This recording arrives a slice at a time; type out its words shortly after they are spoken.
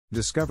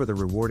Discover the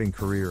rewarding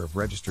career of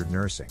registered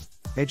nursing,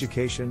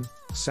 education,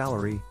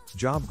 salary,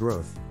 job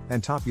growth,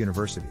 and top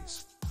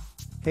universities.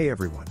 Hey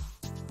everyone!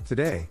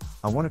 Today,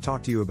 I want to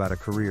talk to you about a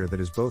career that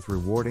is both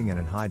rewarding and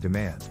in high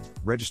demand,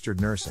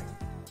 registered nursing.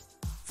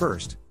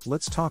 First,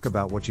 let's talk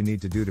about what you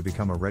need to do to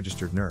become a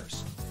registered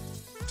nurse.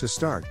 To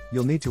start,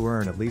 you'll need to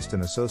earn at least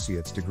an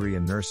associate's degree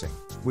in nursing,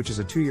 which is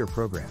a 2-year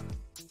program.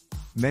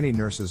 Many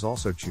nurses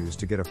also choose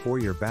to get a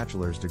 4-year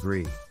bachelor's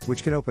degree,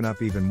 which can open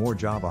up even more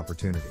job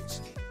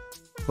opportunities.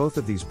 Both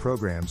of these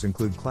programs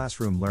include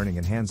classroom learning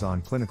and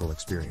hands-on clinical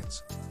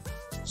experience.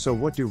 So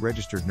what do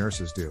registered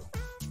nurses do?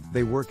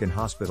 They work in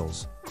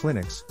hospitals,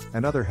 clinics,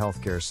 and other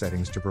healthcare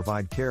settings to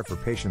provide care for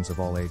patients of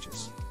all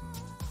ages.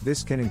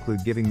 This can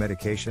include giving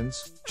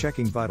medications,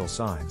 checking vital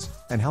signs,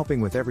 and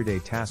helping with everyday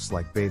tasks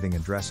like bathing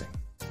and dressing.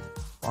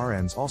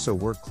 RNs also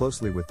work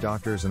closely with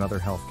doctors and other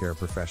healthcare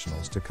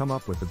professionals to come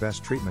up with the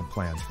best treatment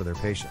plans for their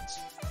patients.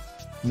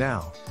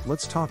 Now,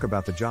 let's talk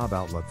about the job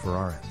outlook for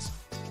RNs.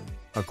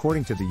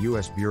 According to the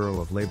U.S. Bureau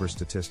of Labor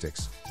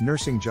Statistics,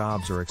 nursing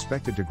jobs are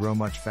expected to grow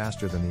much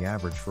faster than the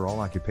average for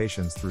all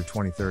occupations through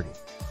 2030.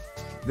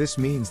 This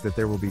means that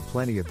there will be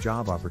plenty of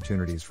job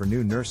opportunities for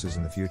new nurses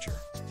in the future.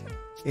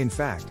 In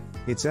fact,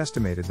 it's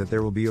estimated that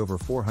there will be over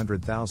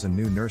 400,000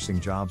 new nursing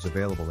jobs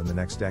available in the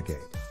next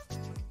decade.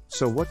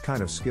 So what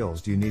kind of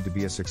skills do you need to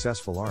be a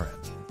successful RN?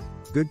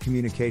 Good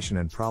communication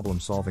and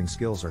problem-solving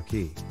skills are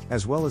key,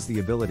 as well as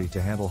the ability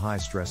to handle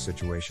high-stress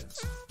situations.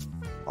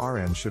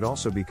 RNs should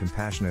also be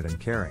compassionate and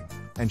caring,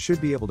 and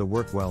should be able to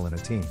work well in a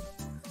team.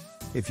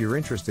 If you're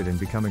interested in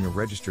becoming a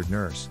registered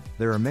nurse,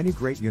 there are many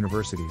great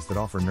universities that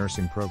offer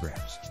nursing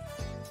programs.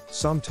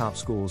 Some top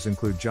schools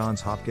include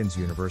Johns Hopkins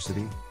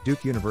University,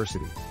 Duke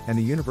University, and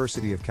the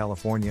University of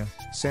California,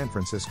 San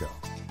Francisco.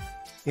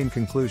 In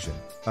conclusion,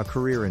 a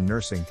career in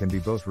nursing can be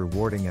both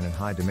rewarding and in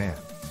high demand.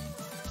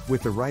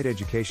 With the right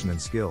education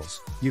and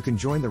skills, you can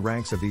join the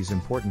ranks of these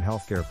important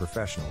healthcare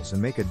professionals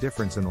and make a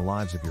difference in the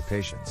lives of your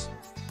patients.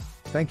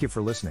 Thank you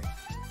for listening.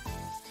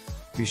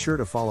 Be sure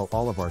to follow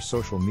all of our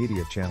social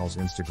media channels: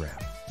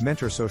 Instagram,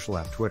 Mentor.Social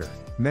app, Twitter,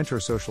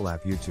 Mentor.Social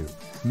app, YouTube,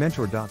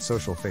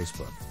 Mentor.Social,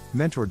 Facebook,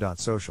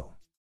 Mentor.Social.